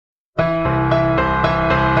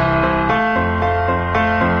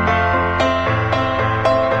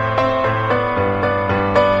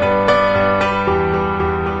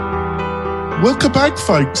Welcome back,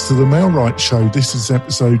 folks, to the Mel Wright Show. This is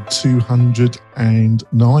episode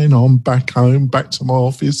 209. I'm back home, back to my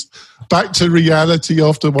office, back to reality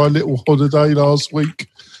after my little holiday last week,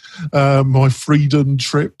 my freedom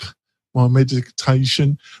trip, my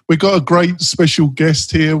meditation. We've got a great special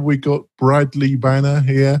guest here. We've got Bradley Banner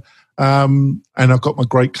here, and I've got my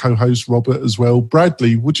great co-host, Robert, as well.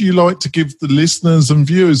 Bradley, would you like to give the listeners and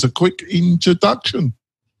viewers a quick introduction?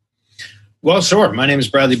 Well, sure. My name is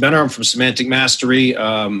Bradley Benner. I'm from Semantic Mastery.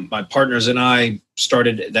 My partners and I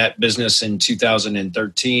started that business in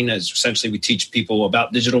 2013. As essentially, we teach people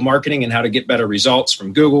about digital marketing and how to get better results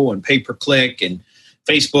from Google and pay-per-click and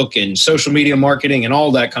Facebook and social media marketing and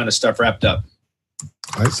all that kind of stuff wrapped up.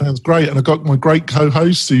 That sounds great. And I've got my great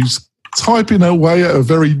co-host who's typing away at a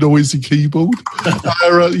very noisy keyboard.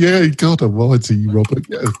 Yeah, God almighty, Robert.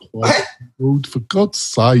 Get a quiet keyboard, for God's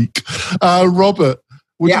sake. Robert,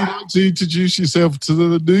 would you like to introduce yourself to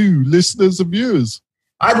the new listeners and viewers?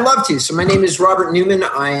 I'd love to. So my name is Robert Newman.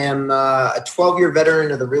 I am a 12-year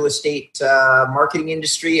veteran of the real estate marketing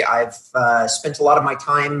industry. I've spent a lot of my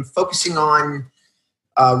time focusing on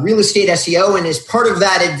real estate SEO. And as part of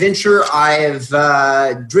that adventure, I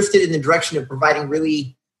have drifted in the direction of providing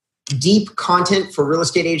really deep content for real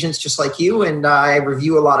estate agents just like you. And I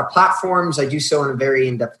review a lot of platforms. I do so in a very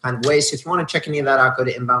in-depth kind of way. So if you want to check any of that out, go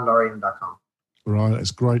to inboundrem.com. Right, that's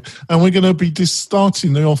great. And we're going to be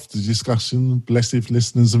starting off the discussion, blessed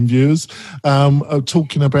listeners and viewers,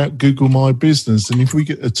 talking about Google My Business. And if we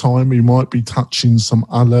get the time, we might be touching some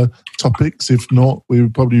other topics. If not, we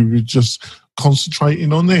would probably be just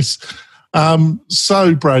concentrating on this.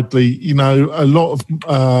 So, Bradley, you know, a lot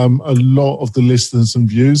of the listeners and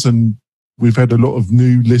viewers, and we've had a lot of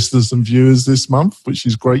new listeners and viewers this month, which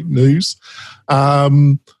is great news.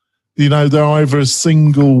 You know, they're either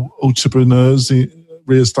single entrepreneurs,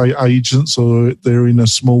 real estate agents, or they're in a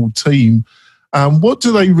small team. What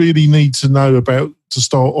do they really need to know about to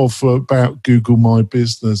start off about Google My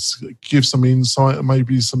Business? Give some insight and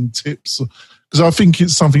maybe some tips, because I think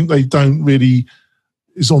it's something they don't really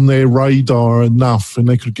is on their radar enough, and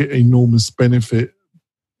they could get enormous benefit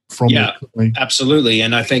from it. Yeah, absolutely.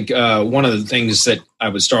 And I think one of the things that I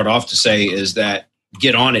would start off to say is that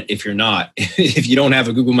get on it if you're not. If you don't have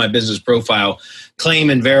a Google My Business profile, claim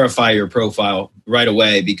and verify your profile right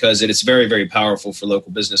away, because it is very, very powerful for local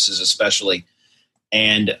businesses especially.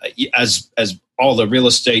 And as all the real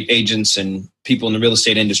estate agents and people in the real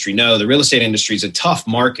estate industry know, the real estate industry is a tough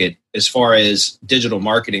market as far as digital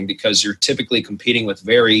marketing, because you're typically competing with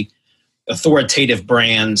very authoritative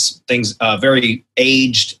brands, things, very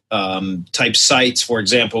aged type sites, for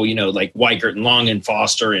example, you know, like Weichert and Long and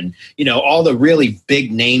Foster, and, you know, all the really big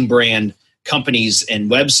name brand companies and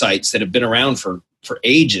websites that have been around for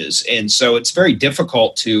ages. And so it's very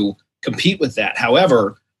difficult to compete with that.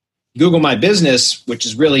 However, Google My Business, which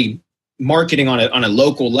is really marketing on a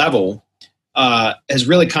local level, has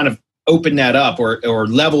really kind of opened that up or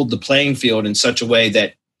leveled the playing field in such a way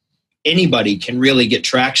that anybody can really get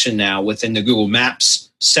traction now within the Google Maps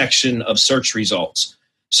section of search results.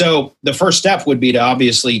 So the first step would be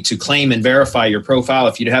to claim and verify your profile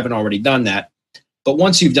if you haven't already done that. But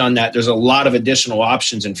once you've done that, there's a lot of additional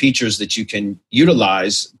options and features that you can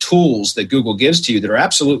utilize, tools that Google gives to you that are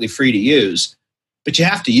absolutely free to use, but you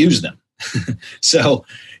have to use them. So,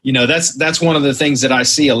 you know, that's one of the things that I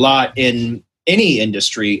see a lot in any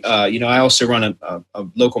industry. You know, I also run a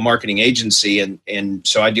local marketing agency, and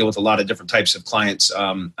so I deal with a lot of different types of clients.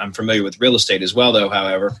 I'm familiar with real estate as well, though,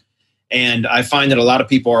 however. And I find that a lot of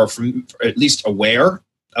people are at least aware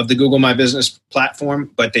of the Google My Business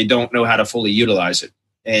platform, but they don't know how to fully utilize it.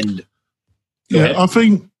 And I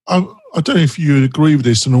think, I don't know if you agree with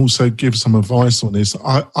this and also give some advice on this.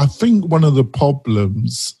 I think one of the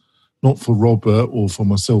problems, not for Robert or for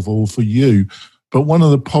myself or for you, but one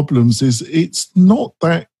of the problems is it's not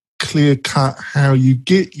that clear cut how you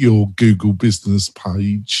get your Google business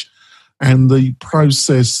page and the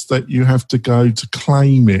process that you have to go to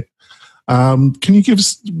claim it. Can you give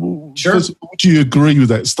us, sure. Do you agree with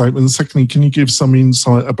that statement? And secondly, can you give some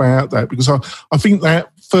insight about that? Because I think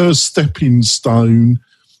that first stepping stone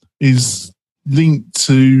is linked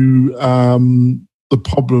to the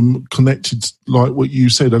problem connected, like what you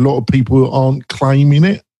said, a lot of people aren't claiming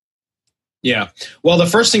it. Yeah. Well, the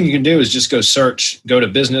first thing you can do is just go to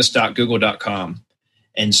business.google.com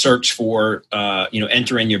and search for,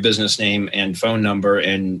 enter in your business name and phone number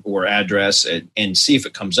or address and see if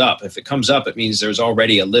it comes up. If it comes up, it means there's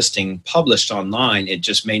already a listing published online. It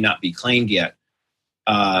just may not be claimed yet.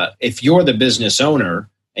 If you're the business owner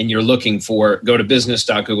and you're looking go to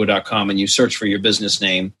business.google.com and you search for your business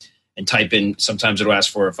name, and type in, sometimes it'll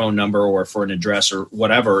ask for a phone number or for an address or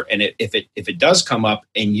whatever. And if it does come up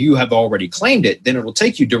and you have already claimed it, then it will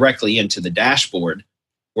take you directly into the dashboard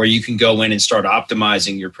where you can go in and start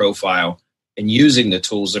optimizing your profile and using the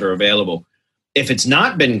tools that are available. If it's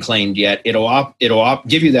not been claimed yet, it'll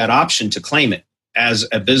give you that option to claim it as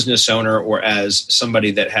a business owner or as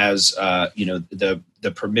somebody that has the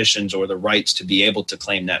permissions or the rights to be able to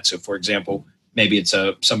claim that. So, for example, maybe it's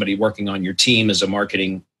somebody working on your team as a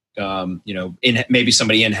marketing, maybe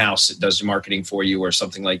somebody in-house that does the marketing for you or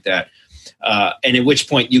something like that. And at which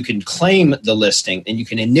point you can claim the listing and you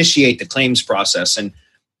can initiate the claims process. And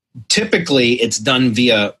typically it's done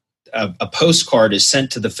via a postcard is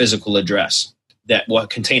sent to the physical address that will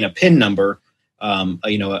contain a PIN number,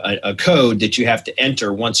 a code that you have to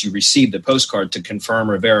enter once you receive the postcard to confirm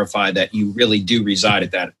or verify that you really do reside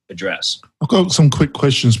at that address. I've got some quick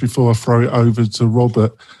questions before I throw it over to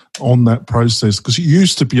Robert on that process, because you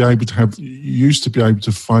used to be able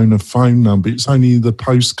to phone a phone number. It's only the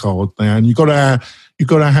postcard now, and you got to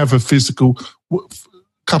have a physical.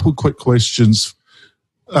 Couple quick questions.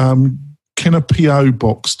 Can a PO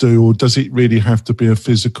box do, or does it really have to be a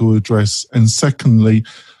physical address? And secondly,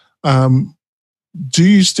 do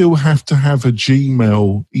you still have to have a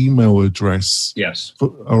Gmail email address? Yes.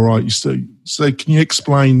 All right. So can you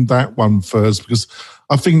explain that one first? Because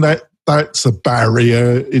I think that's a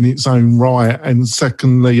barrier in its own right. And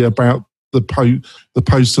secondly, about the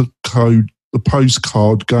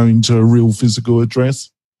postcard going to a real physical address.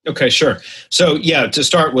 Okay, sure. So, to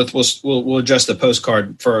start with, we'll address the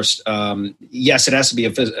postcard first. Yes, it has to be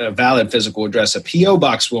a valid physical address. A PO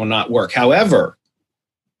box will not work. However,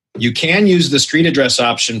 you can use the street address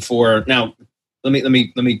option for. Now, let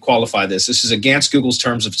me qualify this. This is against Google's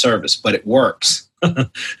terms of service, but it works.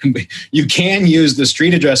 You can use the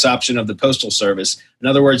street address option of the Postal Service. In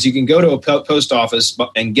other words, you can go to a post office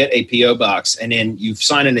and get a PO box, and then you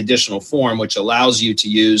sign an additional form which allows you to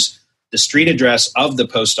use the street address of the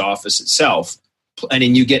post office itself, and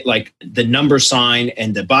then you get like the number sign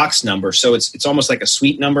and the box number. So it's almost like a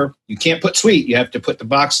suite number. You can't put suite. You have to put the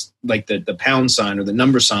box, like the pound sign or the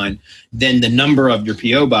number sign, then the number of your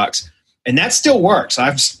PO box, and that still works.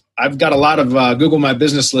 I've got a lot of Google My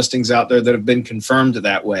Business listings out there that have been confirmed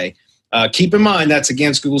that way. Keep in mind that's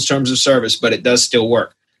against Google's terms of service, but it does still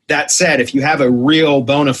work. That said, if you have a real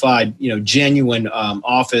bona fide, genuine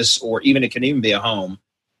office, or even it can even be a home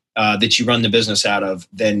that you run the business out of,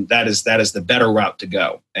 then that is the better route to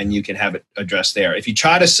go, and you can have it addressed there. If you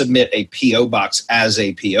try to submit a PO box as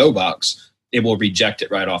a PO box, it will reject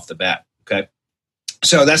it right off the bat. Okay,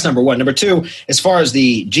 so that's number one. Number two, as far as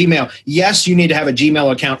the Gmail, yes, you need to have a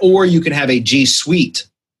Gmail account, or you can have a G Suite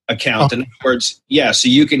account. In other words, so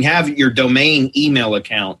you can have your domain email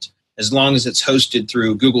account as long as it's hosted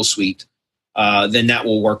through Google Suite. Then that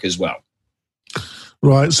will work as well.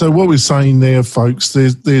 Right. So what we're saying there, folks,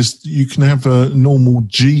 there's you can have a normal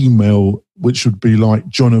Gmail, which would be like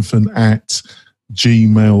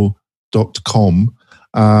jonathan@gmail.com.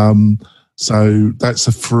 So that's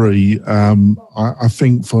a free. I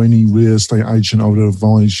think for any real estate agent, I would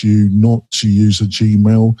advise you not to use a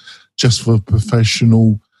Gmail just for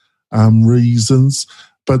professional reasons.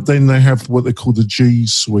 But then they have what they call the G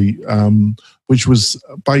Suite, which was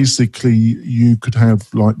basically you could have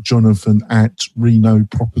like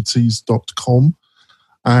jonathan@renoproperties.com,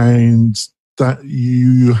 and that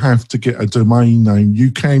you have to get a domain name.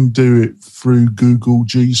 You can do it through Google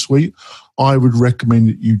G Suite. I would recommend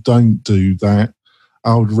that you don't do that.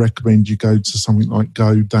 I would recommend you go to something like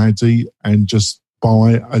GoDaddy and just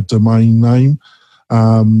buy a domain name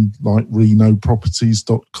like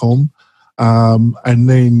renoproperties.com. And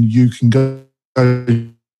then you can go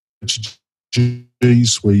to G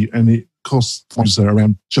Suite, and it costs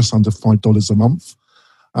around just under $5 a month.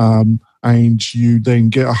 And you then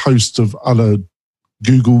get a host of other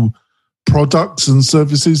Google products and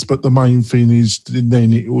services, but the main thing is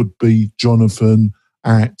then it would be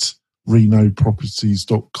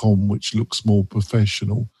jonathan@renoproperties.com, which looks more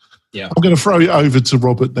professional. Yeah. I'm going to throw it over to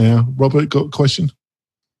Robert now. Robert, got a question?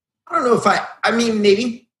 I don't know if I mean,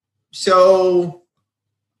 maybe. So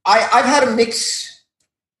I've had a mix.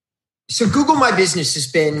 So Google My Business has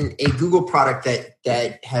been a Google product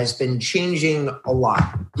that has been changing a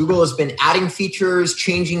lot. Google has been adding features,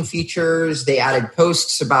 changing features. They added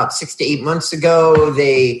posts about 6 to 8 months ago.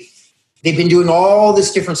 They've been doing all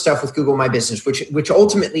this different stuff with Google My Business, which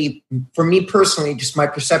ultimately, for me personally, just my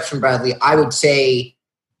perception, Bradley, I would say,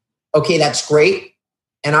 okay, that's great.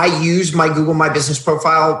 And I use my Google My Business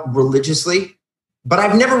profile religiously. But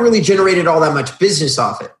I've never really generated all that much business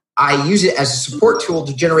off it. I use it as a support tool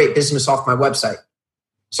to generate business off my website.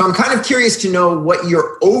 So I'm kind of curious to know what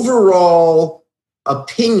your overall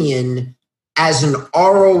opinion as an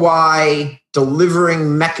ROI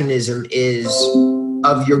delivering mechanism is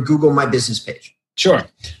of your Google My Business page. Sure.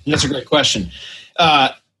 That's a great question.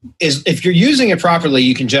 Is if you're using it properly,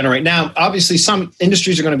 you can generate. Now, obviously, some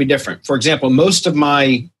industries are going to be different. For example, most of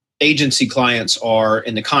my agency clients are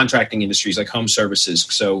in the contracting industries like home services.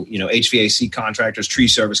 So, HVAC contractors, tree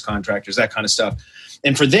service contractors, that kind of stuff.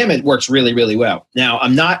 And for them, it works really, really well. Now,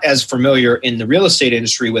 I'm not as familiar in the real estate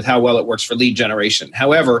industry with how well it works for lead generation.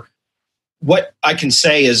 However, what I can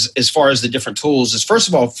say is, as far as the different tools, is first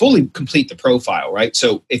of all, fully complete the profile, right?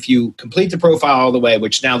 So if you complete the profile all the way,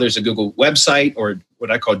 which now there's a Google website or what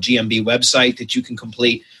I call GMB website that you can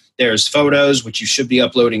complete. There's photos, which you should be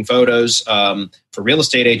uploading photos. For real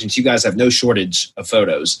estate agents, you guys have no shortage of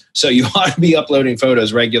photos. So you ought to be uploading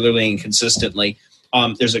photos regularly and consistently.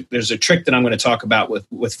 There's a trick that I'm going to talk about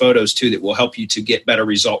with photos too that will help you to get better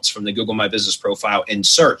results from the Google My Business profile in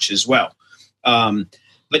search as well.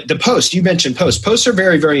 But the post, you mentioned posts. Posts are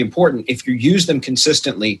very, very important if you use them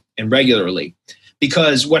consistently and regularly.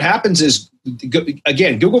 Because what happens is,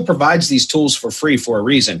 again, Google provides these tools for free for a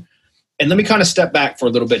reason. And let me kind of step back for a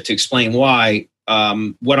little bit to explain why,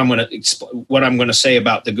 what I'm going to say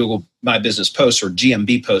about the Google My Business posts, or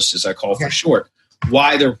GMB posts as I call for short,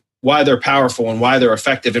 why they're powerful and why they're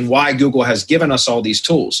effective and why Google has given us all these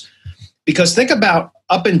tools. Because think about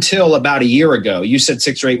up until about a year ago, you said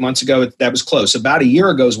 6 or 8 months ago, that was close. About a year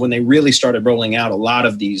ago is when they really started rolling out a lot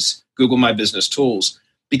of these Google My Business tools.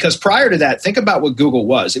 Because prior to that, think about what Google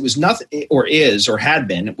was. It was nothing, or is, or had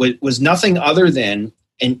been, it was nothing other than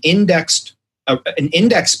an index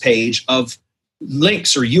page of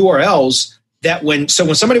links or URLs that when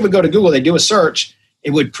somebody would go to Google, they do a search,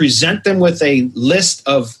 it would present them with a list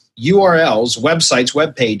of URLs, websites,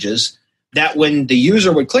 web pages, that when the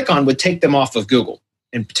user would click on would take them off of Google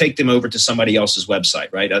and take them over to somebody else's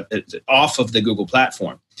website, right? Off of the Google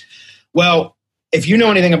platform. Well, if you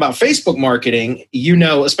know anything about Facebook marketing,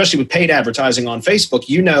 especially with paid advertising on Facebook,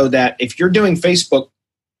 that if you're doing Facebook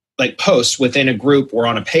like posts within a group or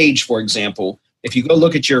on a page, for example, if you go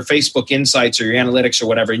look at your Facebook insights or your analytics or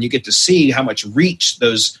whatever, and you get to see how much reach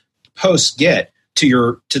those posts get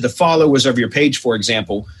to the followers of your page, for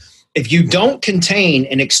example, if you don't contain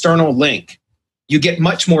an external link, you get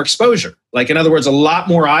much more exposure. Like, in other words, a lot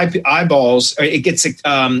more eyeballs. It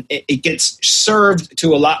gets served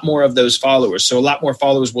to a lot more of those followers. So a lot more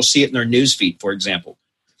followers will see it in their newsfeed, for example.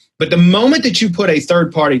 But the moment that you put a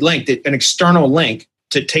third-party link, an external link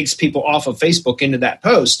that takes people off of Facebook into that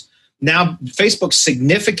post, now Facebook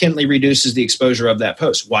significantly reduces the exposure of that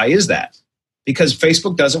post. Why is that? Because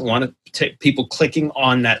Facebook doesn't want to take people clicking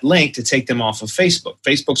on that link to take them off of Facebook.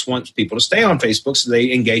 Facebook wants people to stay on Facebook, so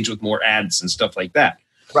they engage with more ads and stuff like that.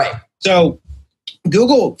 Right. So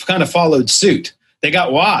Google kind of followed suit. They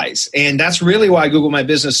got wise. And that's really why Google My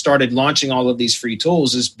Business started launching all of these free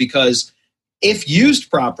tools, is because if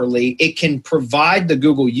used properly, it can provide the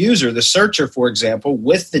Google user, the searcher, for example,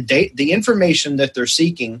 with the information that they're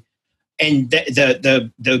seeking. And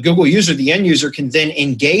the Google user, the end user, can then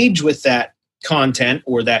engage with that content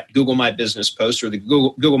or that Google My Business post or the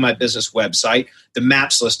Google My Business website, the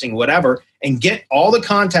maps listing, whatever, and get all the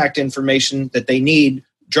contact information that they need,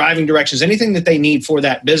 driving directions, anything that they need for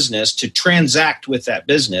that business to transact with that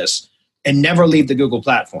business and never leave the Google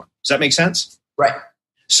platform. Does that make sense? Right.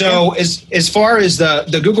 So as far as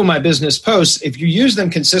the Google My Business posts, if you use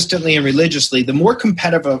them consistently and religiously, the more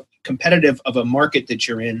competitive of a market that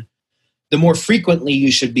you're in, the more frequently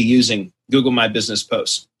you should be using Google My Business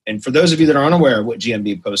posts. And for those of you that are unaware of what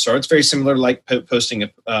GMB posts are, it's very similar to like publishing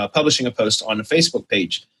a post on a Facebook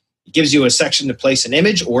page. It gives you a section to place an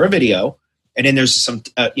image or a video, and then there's some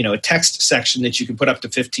a text section that you can put up to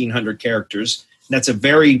 1,500 characters. And that's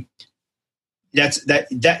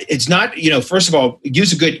it's not, first of all,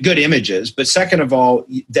 use good images, but second of all,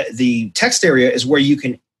 the text area is where you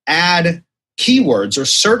can add keywords or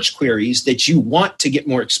search queries that you want to get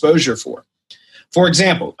more exposure for. For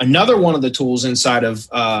example, another one of the tools inside of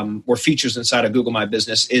or features inside of Google My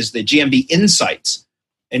Business is the GMB Insights.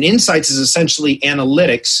 And Insights is essentially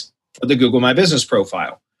analytics for the Google My Business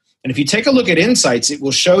profile. And if you take a look at Insights, it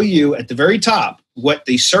will show you at the very top what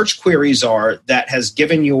the search queries are that has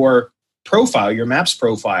given your profile, your Maps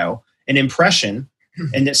profile, an impression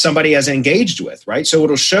and that somebody has engaged with, right? So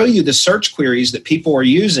it'll show you the search queries that people are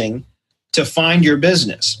using to find your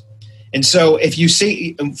business. And so if you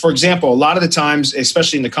see, for example, a lot of the times,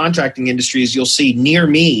 especially in the contracting industries, you'll see near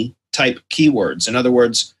me type keywords. In other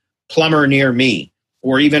words, plumber near me,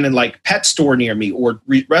 or even in like pet store near me, or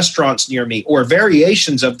restaurants near me, or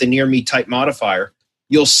variations of the near me type modifier.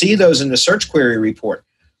 You'll see those in the search query report.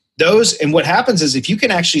 those, and what happens is if you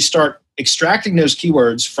can actually start extracting those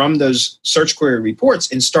keywords from those search query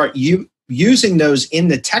reports and start using those in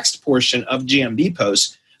the text portion of GMB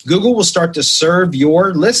posts, Google will start to serve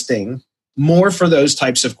your listing more for those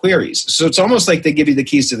types of queries. So it's almost like they give you the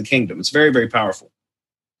keys to the kingdom. It's very, very powerful.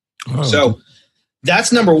 Oh. So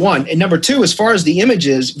that's number one. And number two, as far as the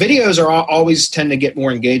images, videos are always tend to get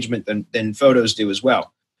more engagement than photos do as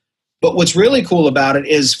well. But what's really cool about it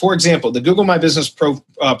is, for example, the Google My Business Pro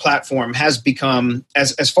platform has become,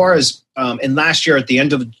 as far as in last year, at the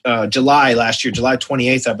end of July last year, July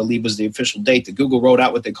 28th, I believe was the official date, that Google rolled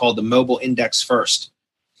out what they called the mobile index first.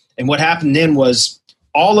 And what happened then was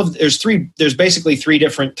there's basically three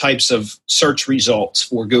different types of search results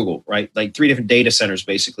for Google, right? Like three different data centers,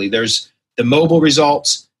 basically. There's the mobile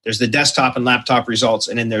results, there's the desktop and laptop results,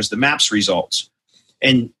 and then there's the maps results.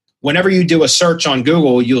 And whenever you do a search on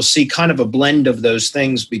Google, you'll see kind of a blend of those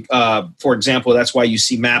things. For example, that's why you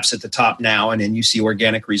see maps at the top now, and then you see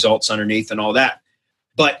organic results underneath and all that.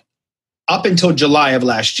 But up until July of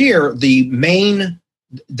last year, the main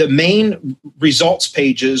results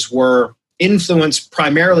pages were influenced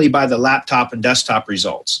primarily by the laptop and desktop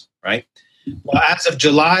results, right? Well, as of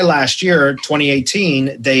July last year,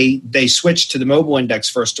 2018, they switched to the mobile index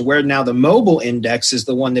first, to where now the mobile index is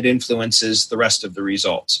the one that influences the rest of the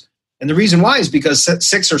results. And the reason why is because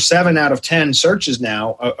 6 or 7 out of 10 searches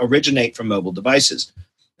now originate from mobile devices,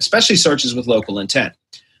 especially searches with local intent.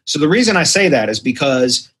 So the reason I say that is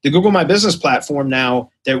because the Google My Business platform now,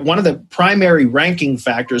 that one of the primary ranking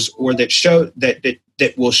factors, or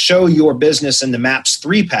that will show your business in the Maps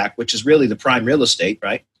 3-pack, which is really the prime real estate,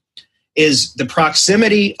 right, is the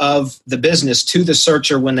proximity of the business to the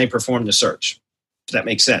searcher when they perform the search. If that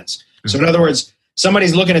makes sense. Mm-hmm. So in other words,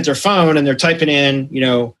 somebody's looking at their phone and they're typing in,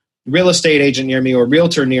 real estate agent near me or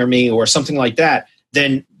realtor near me or something like that,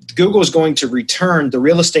 then Google is going to return the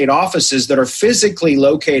real estate offices that are physically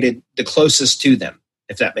located the closest to them,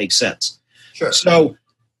 if that makes sense. Sure. So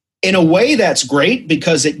in a way, that's great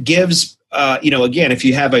because it gives, again, if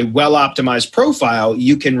you have a well-optimized profile,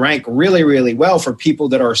 you can rank really, really well for people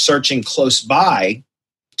that are searching close by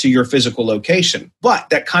to your physical location.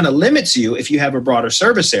 But that kind of limits you if you have a broader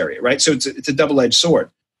service area, right? So it's a double-edged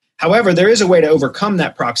sword. However, there is a way to overcome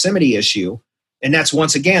that proximity issue, and that's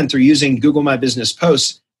once again through using Google My Business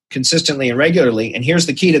posts consistently and regularly. And here's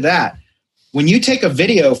the key to that. When you take a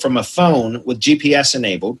video from a phone with GPS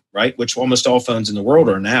enabled, right, which almost all phones in the world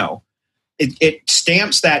are now, it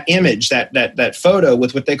stamps that image, that photo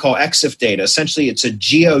with what they call EXIF data. Essentially, it's a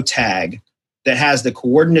geotag that has the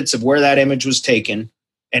coordinates of where that image was taken,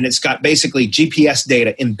 and it's got basically GPS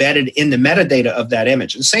data embedded in the metadata of that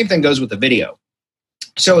image. And the same thing goes with the video.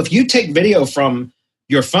 So if you take video from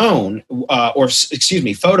your phone,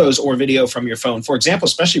 photos or video from your phone, for example,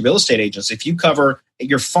 especially real estate agents, if you cover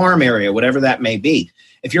your farm area, whatever that may be,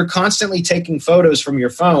 if you're constantly taking photos from your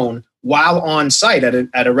phone while on site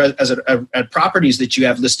at properties that you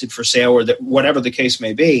have listed for sale or that whatever the case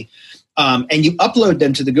may be, and you upload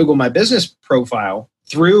them to the Google My Business profile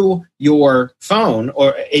through your phone,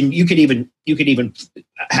 and you could even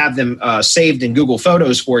have them saved in Google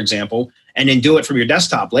Photos, for example, and then do it from your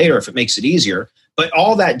desktop later if it makes it easier. But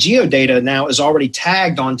all that geodata now is already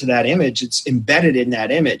tagged onto that image. It's embedded in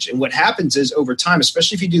that image. And what happens is over time,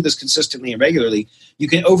 especially if you do this consistently and regularly, you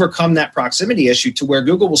can overcome that proximity issue to where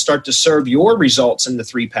Google will start to serve your results in the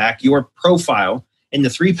 3-pack, your profile in the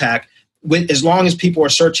 3-pack, as long as people are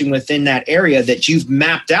searching within that area that you've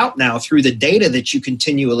mapped out now through the data that you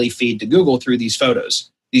continually feed to Google through these photos,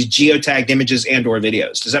 these geotagged images and or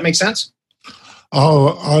videos. Does that make sense?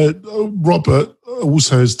 Robert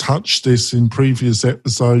also has touched this in previous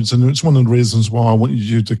episodes, and it's one of the reasons why I wanted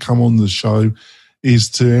you to come on the show, is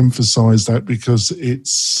to emphasize that because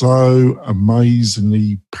it's so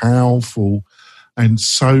amazingly powerful and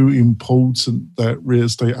so important that real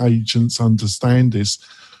estate agents understand this.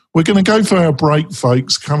 We're going to go for our break,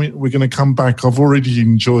 folks. We're going to come back. I've already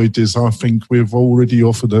enjoyed this. I think we've already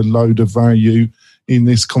offered a load of value in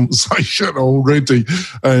this conversation already.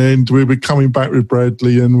 And we'll be coming back with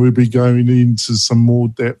Bradley and we'll be going into some more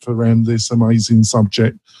depth around this amazing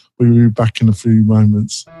subject. We'll be back in a few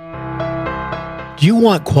moments. Do you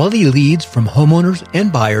want quality leads from homeowners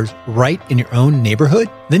and buyers right in your own neighborhood?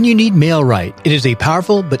 Then you need MailRight. It is a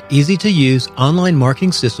powerful but easy-to-use online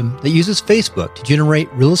marketing system that uses Facebook to generate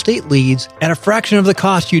real estate leads at a fraction of the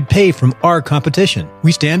cost you'd pay from our competition.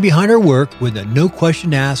 We stand behind our work with a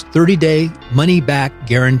no-question-asked 30-day money-back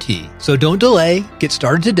guarantee. So don't delay. Get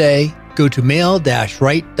started today. Go to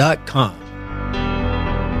mail-right.com.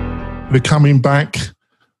 We're coming back.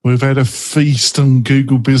 We've had a feast on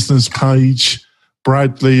Google Business page.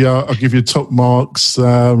 Bradley, I'll give you top marks.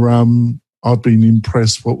 I've been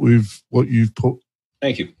impressed what you've put.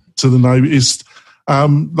 Thank you. To the notice.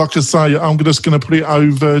 Like I say, I'm just going to put it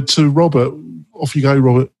over to Robert. Off you go,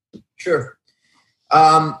 Robert. Sure.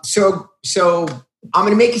 So I'm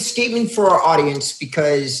going to make a statement for our audience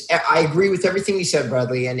because I agree with everything you said,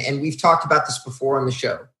 Bradley, and we've talked about this before on the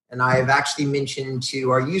show. And I have actually mentioned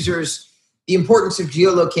to our users the importance of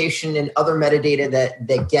geolocation and other metadata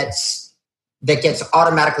that gets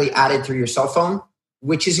automatically added through your cell phone,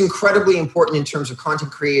 which is incredibly important in terms of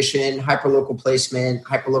content creation, hyperlocal placement,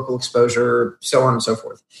 hyperlocal exposure, so on and so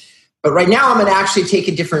forth. But right now I'm going to actually take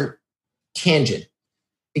a different tangent,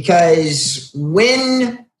 because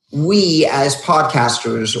when we as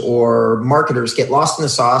podcasters or marketers get lost in the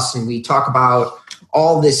sauce and we talk about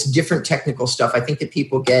all this different technical stuff, I think that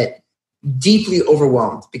people get deeply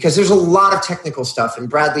overwhelmed because there's a lot of technical stuff, and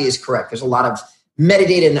Bradley is correct. There's a lot of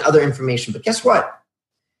metadata and other information. But guess what?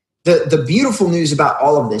 The beautiful news about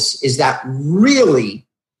all of this is that really,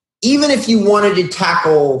 even if you wanted to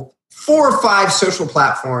tackle 4 or 5 social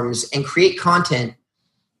platforms and create content,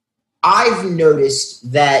 I've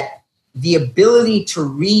noticed that the ability to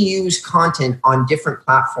reuse content on different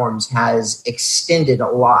platforms has extended a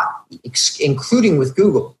lot, including with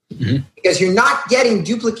Google, because you're not getting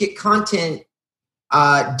duplicate content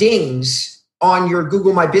dings on your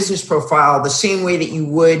Google My Business profile the same way that you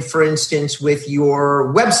would, for instance, with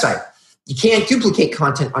your website. You can't duplicate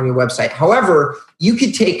content on your website. However, you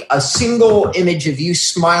could take a single image of you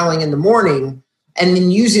smiling in the morning and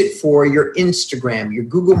then use it for your Instagram, your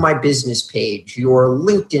Google My Business page, your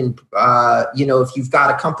LinkedIn. If you've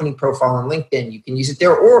got a company profile on LinkedIn, you can use it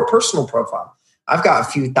there, or a personal profile. I've got a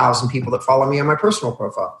few thousand people that follow me on my personal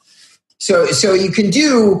profile. So you can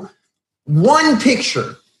do one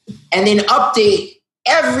picture and then update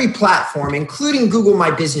every platform, including Google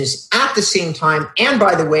My Business, at the same time. And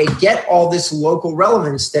by the way, get all this local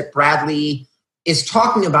relevance that Bradley is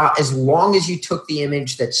talking about, as long as you took the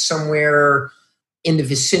image that's somewhere in the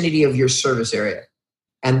vicinity of your service area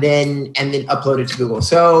and then upload it to Google.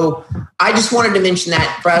 So I just wanted to mention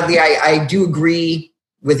that, Bradley. I do agree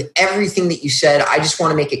with everything that you said. I just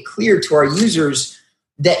want to make it clear to our users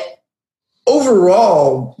that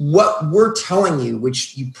overall, what we're telling you,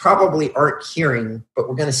 which you probably aren't hearing, but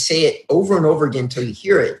we're going to say it over and over again until you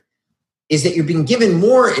hear it, is that you're being given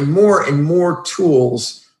more and more and more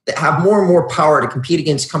tools that have more and more power to compete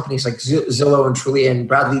against companies like Zillow and Trulia. And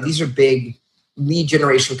Bradley, these are big lead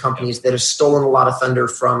generation companies that have stolen a lot of thunder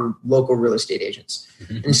from local real estate agents.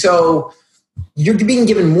 And so you're being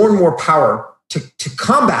given more and more power to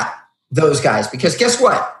combat those guys, because guess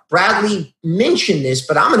what? Bradley mentioned this,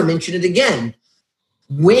 but I'm going to mention it again.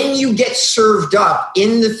 When you get served up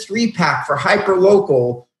in the 3-pack for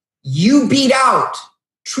hyperlocal, you beat out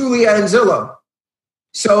Trulia and Zillow.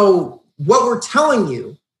 So what we're telling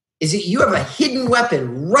you is that you have a hidden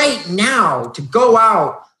weapon right now to go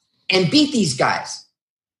out and beat these guys.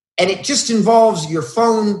 And it just involves your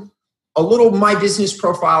phone, a little My Business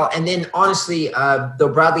profile, and then honestly,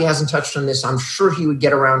 though Bradley hasn't touched on this, I'm sure he would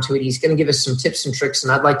get around to it. He's going to give us some tips and tricks,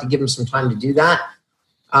 and I'd like to give him some time to do that.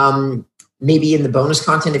 Maybe in the bonus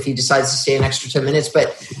content if he decides to stay an extra 10 minutes. But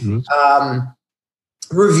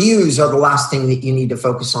reviews are the last thing that you need to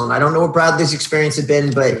focus on. I don't know what Bradley's experience has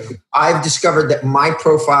been, but I've discovered that my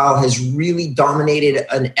profile has really dominated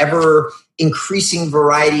an ever increasing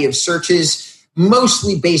variety of searches,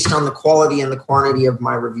 mostly based on the quality and the quantity of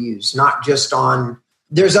my reviews, not just on,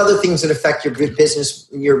 there's other things that affect your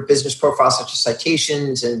business profile, such as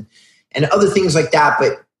citations and other things like that.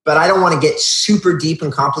 But I don't want to get super deep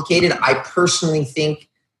and complicated. I personally think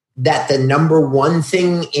that the number one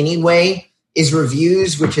thing anyway is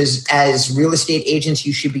reviews, which is, as real estate agents,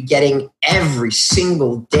 you should be getting every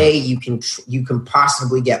single day you can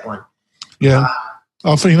possibly get one. Yeah.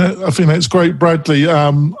 I think that's great, Bradley.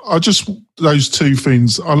 I just, those two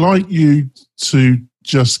things. I like you to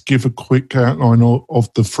just give a quick outline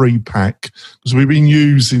of the 3-pack, because we've been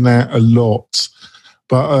using that a lot,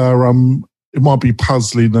 but it might be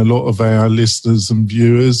puzzling a lot of our listeners and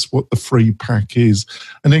viewers what the 3-pack is.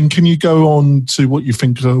 And then can you go on to what you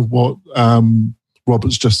think of what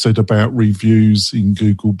Robert's just said about reviews in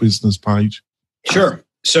Google Business page? Sure.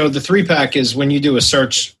 So the 3-pack is when you do a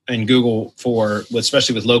search in Google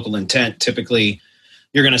especially with local intent, typically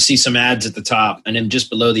you're going to see some ads at the top, and then just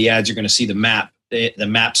below the ads, you're going to see the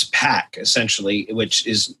maps pack, essentially, which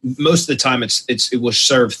is most of the time it will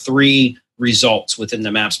serve 3 results within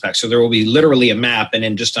the maps pack. So there will be literally a map, and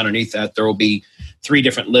then just underneath that, there will be 3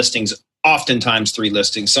 different listings, oftentimes 3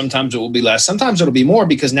 listings. Sometimes it will be less. Sometimes it'll be more,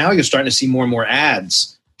 because now you're starting to see more and more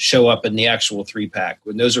ads show up in the actual 3-pack.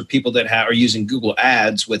 When those are people that are using Google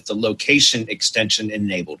Ads with the location extension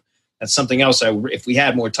enabled. That's something else. If we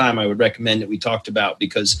had more time, I would recommend that we talked about,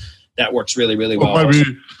 because that works really, really well.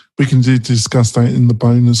 Maybe we can discuss that in the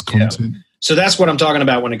bonus content. Yeah. So that's what I'm talking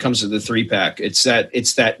about when it comes to the 3-pack. It's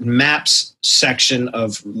that maps section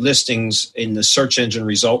of listings in the search engine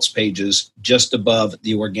results pages just above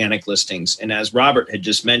the organic listings. And as Robert had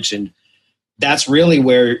just mentioned, that's really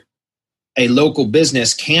where a local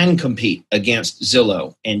business can compete against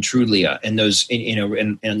Zillow and Trulia. And those,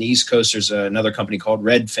 and on the East Coast, there's another company called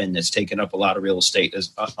Redfin that's taken up a lot of real estate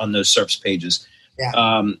on those SERPs pages.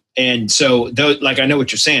 Yeah. And so, like, I know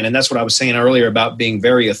what you're saying, and that's what I was saying earlier about being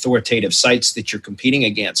very authoritative sites that you're competing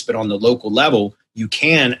against. But on the local level, you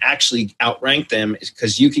can actually outrank them,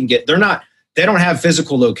 because you can get, they don't have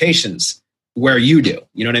physical locations where you do.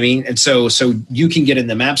 You know what I mean? And so you can get in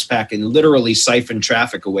the Maps pack and literally siphon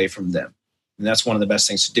traffic away from them. And that's one of the best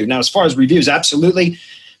things to do. Now, as far as reviews, absolutely.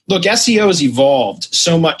 Look, SEO has evolved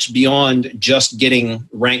so much beyond just getting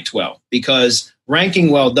ranked well, because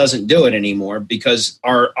ranking well doesn't do it anymore, because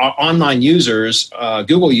our online users,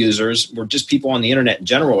 Google users, were just people on the internet in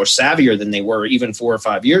general, are savvier than they were even 4 or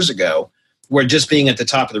 5 years ago, where just being at the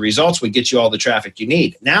top of the results would get you all the traffic you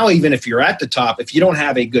need. Now, even if you're at the top, if you don't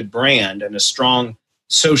have a good brand and a strong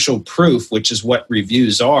social proof, which is what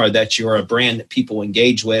reviews are, that you're a brand that people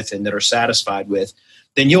engage with and that are satisfied with,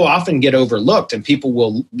 then you'll often get overlooked, and people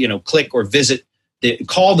will, click or visit,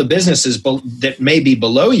 call the businesses that may be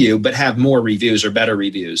below you but have more reviews or better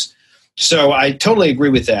reviews. So I totally agree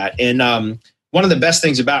with that. And one of the best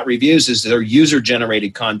things about reviews is they're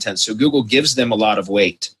user-generated content. So Google gives them a lot of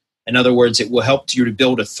weight. In other words, it will help you to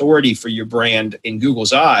build authority for your brand in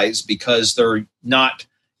Google's eyes, because they're not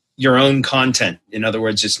your own content. In other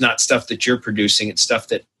words, it's not stuff that you're producing. It's stuff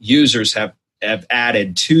that users have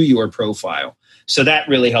added to your profile. So that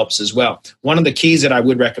really helps as well. One of the keys that I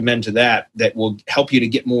would recommend to that will help you to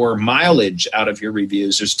get more mileage out of your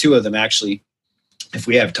reviews, there's 2 of them actually, if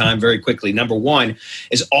we have time, very quickly. Number 1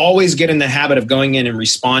 is always get in the habit of going in and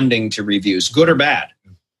responding to reviews, good or bad.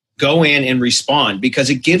 Go in and respond, because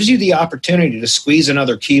it gives you the opportunity to squeeze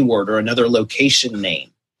another keyword or another location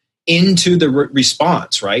name into the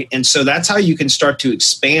response, right? And so that's how you can start to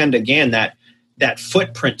expand, again, that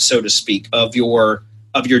footprint, so to speak, of your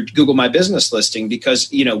Google My Business listing, because,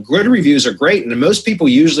 good reviews are great. And most people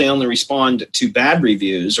usually only respond to bad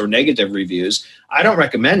reviews or negative reviews. I don't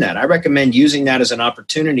recommend that. I recommend using that as an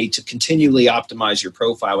opportunity to continually optimize your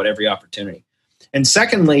profile at every opportunity. And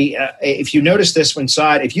secondly, if you notice this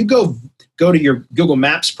inside, if you go to your Google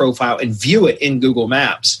Maps profile and view it in Google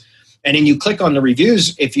Maps, and then you click on the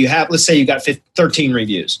reviews, if you have, let's say you got 13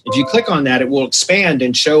 reviews. If you click on that, it will expand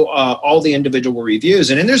and show all the individual reviews.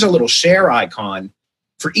 And then there's a little share icon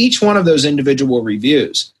for each one of those individual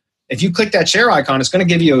reviews. If you click that share icon, it's going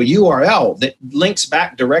to give you a URL that links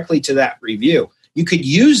back directly to that review. You could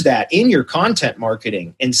use that in your content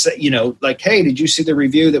marketing and say, like, hey, did you see the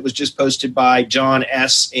review that was just posted by John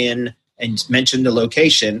S. and mention the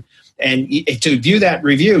location? And to view that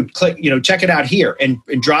review, click, check it out here and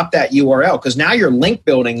drop that URL, because now you're link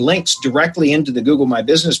building links directly into the Google My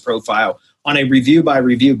Business profile on a review by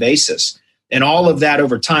review basis. And all of that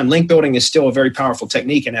over time. Link building is still a very powerful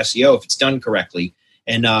technique in SEO if it's done correctly.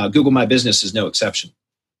 And Google My Business is no exception.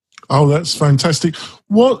 Oh, that's fantastic.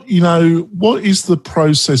 What is the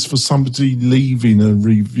process for somebody leaving a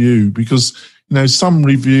review? Because, some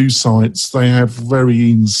review sites, they have very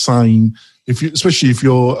insane, especially if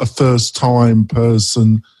you're a first-time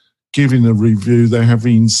person giving a review, they have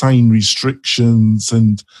insane restrictions.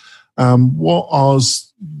 And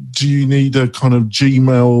do you need a kind of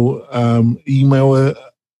Gmail email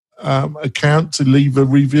account to leave a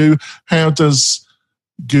review? How does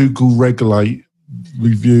Google regulate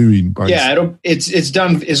reviewing? Basically? Yeah, it's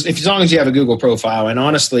done as long as you have a Google profile. And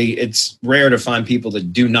honestly, it's rare to find people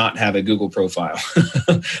that do not have a Google profile.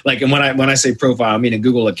 And when I say profile, I mean a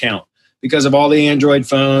Google account, because of all the Android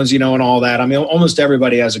phones, and all that. I mean, almost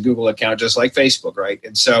everybody has a Google account, just like Facebook, right?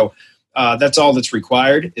 And so that's all that's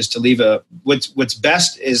required, is to leave what's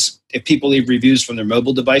best is if people leave reviews from their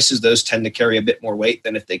mobile devices. Those tend to carry a bit more weight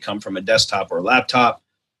than if they come from a desktop or a laptop.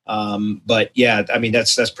 But yeah, I mean,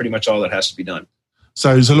 that's pretty much all that has to be done.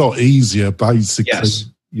 So it's a lot easier, basically. Yes.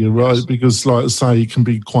 You're right, yes. Because like I say, it can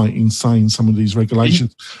be quite insane, some of these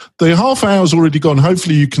regulations. The half hour's already gone.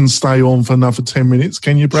 Hopefully you can stay on for another 10 minutes.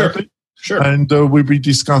 Can you, Bradley? Sure. And we'll be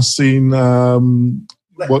discussing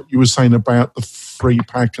what you were saying about the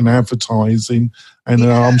 3-pack and advertising. And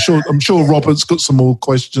I'm sure Robert's got some more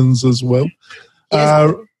questions as well.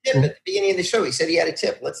 At the beginning of the show, he said he had a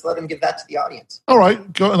tip. Let's let him give that to the audience. All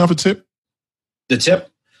right. Got another tip? The tip?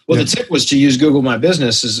 Well, the tip was to use Google My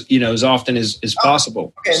Business as often as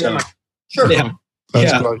possible. Okay, so, sure. Yeah.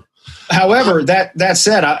 That's great. However, that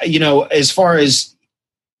said, as far as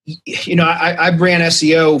I ran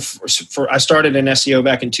SEO I started in SEO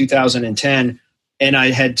back in 2010, and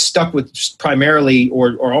I had stuck with primarily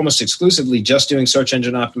or almost exclusively just doing search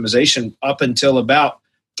engine optimization up until about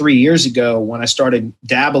 3 years ago when I started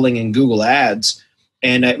dabbling in Google Ads.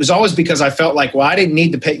 And it was always because I felt like, well, I didn't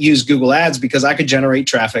need to use Google Ads because I could generate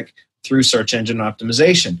traffic through search engine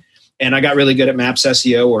optimization. And I got really good at Maps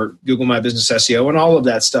SEO or Google My Business SEO and all of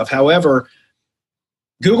that stuff. However,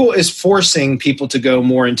 Google is forcing people to go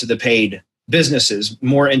more into the paid businesses,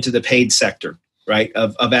 more into the paid sector, right,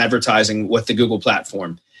 of advertising with the Google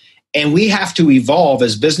platform. And we have to evolve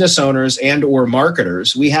as business owners and or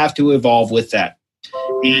marketers. We have to evolve with that.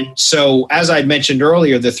 And so, as I mentioned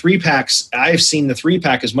earlier, the 3-packs, I've seen the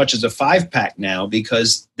 3-pack as much as a 5-pack now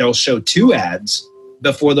because they'll show 2 ads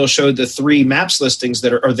before they'll show the 3 Maps listings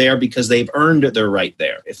that are there because they've earned their right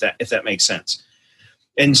there, if that makes sense.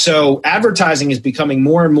 And so advertising is becoming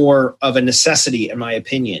more and more of a necessity, in my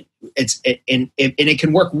opinion. And it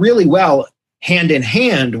can work really well hand in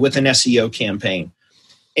hand with an SEO campaign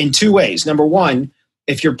in 2 ways. Number one,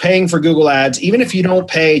 if you're paying for Google Ads, even if you don't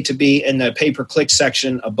pay to be in the pay-per-click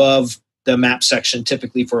section above the map section,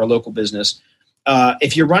 typically for a local business,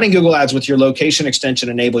 if you're running Google Ads with your location extension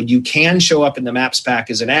enabled, you can show up in the Maps pack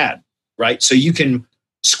as an ad, right? So you can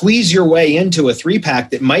squeeze your way into a 3-pack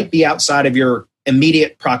that might be outside of your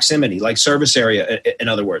immediate proximity, like service area, in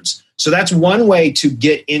other words. So that's one way to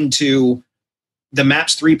get into the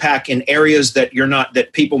Maps 3-pack in areas that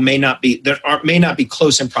people may not be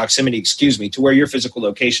close in proximity, to where your physical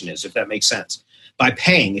location is, if that makes sense. By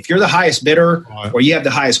paying, if you're the highest bidder or you have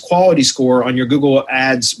the highest quality score on your Google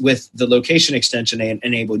Ads with the location extension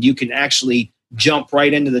enabled, you can actually jump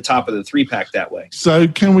right into the top of the 3-pack that way. So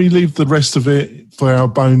can we leave the rest of it for our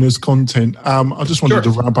bonus content? I just wanted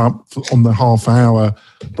to wrap up on the half hour,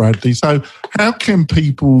 Bradley. So how can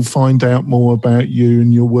people find out more about you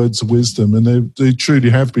and your words of wisdom? And there truly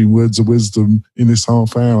have been words of wisdom in this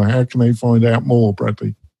half hour. How can they find out more,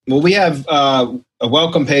 Bradley? Well, we have a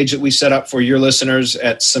welcome page that we set up for your listeners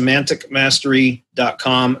at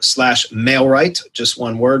semanticmastery.com/mailright, just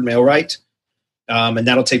one word, mailright. And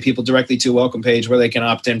that'll take people directly to a welcome page where they can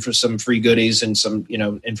opt in for some free goodies and some,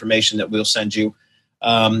 information that we'll send you.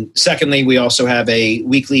 Secondly, we also have a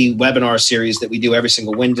weekly webinar series that we do every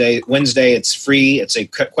single Wednesday. It's free. It's a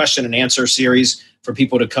question and answer series for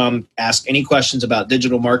people to come ask any questions about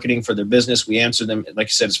digital marketing for their business. We answer them. Like I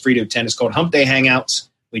said, it's free to attend. It's called Hump Day Hangouts.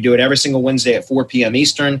 We do it every single Wednesday at 4 p.m.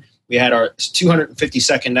 Eastern. We had our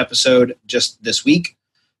 252nd episode just this week.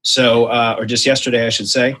 So, or just yesterday, I should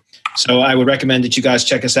say. So I would recommend that you guys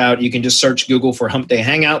check us out. You can just search Google for Hump Day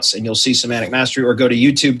Hangouts and you'll see Semantic Mastery, or go to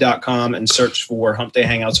youtube.com and search for Hump Day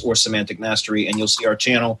Hangouts or Semantic Mastery and you'll see our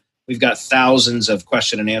channel. We've got thousands of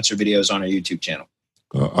question and answer videos on our YouTube channel.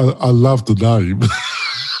 I love the name.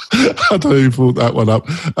 I don't even thought that one up.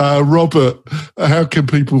 Robert, how can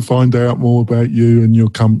people find out more about you and your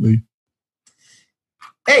company?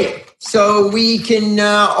 Hey, so we can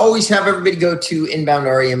always have everybody go to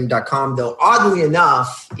inboundrem.com. Though oddly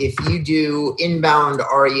enough, if you do inbound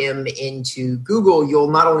REM into Google,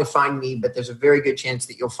 you'll not only find me, but there's a very good chance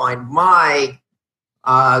that you'll find my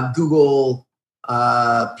Google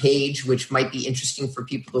page, which might be interesting for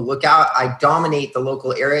people to look at. I dominate the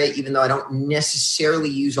local area, even though I don't necessarily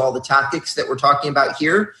use all the tactics that we're talking about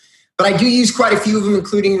here. But I do use quite a few of them,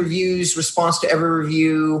 including reviews, response to every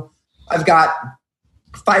review. I've got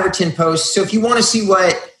 5 or 10 posts. So if you want to see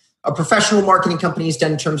what a professional marketing company has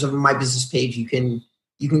done in terms of my business page, you can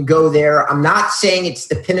go there. I'm not saying it's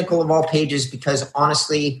the pinnacle of all pages because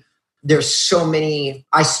honestly, there's so many.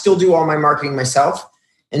 I still do all my marketing myself.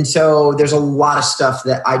 And so there's a lot of stuff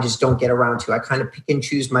that I just don't get around to. I kind of pick and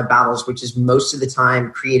choose my battles, which is most of the time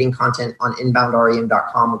creating content on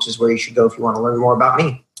inboundrem.com, which is where you should go if you want to learn more about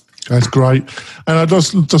me. That's great. And I'd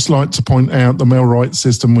just like to point out the MailRight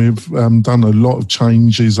system. We've done a lot of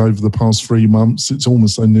changes over the past 3 months. It's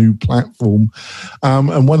almost a new platform.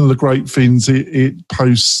 And one of the great things, it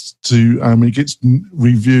posts to, it gets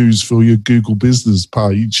reviews for your Google business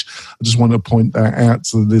page. I just want to point that out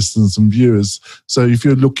to the listeners and viewers. So if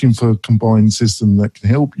you're looking for a combined system that can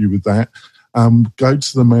help you with that, go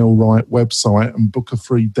to the MailRight website and book a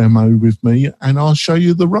free demo with me and I'll show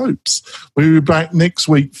you the ropes. We'll be back next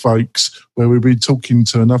week, folks, where we'll be talking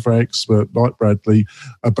to another expert like Bradley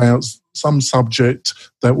about some subject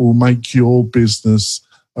that will make your business,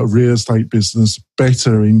 a real estate business,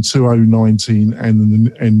 better in 2019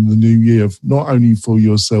 and the new year, not only for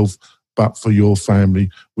yourself, but for your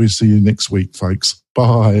family. We'll see you next week, folks.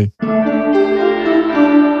 Bye.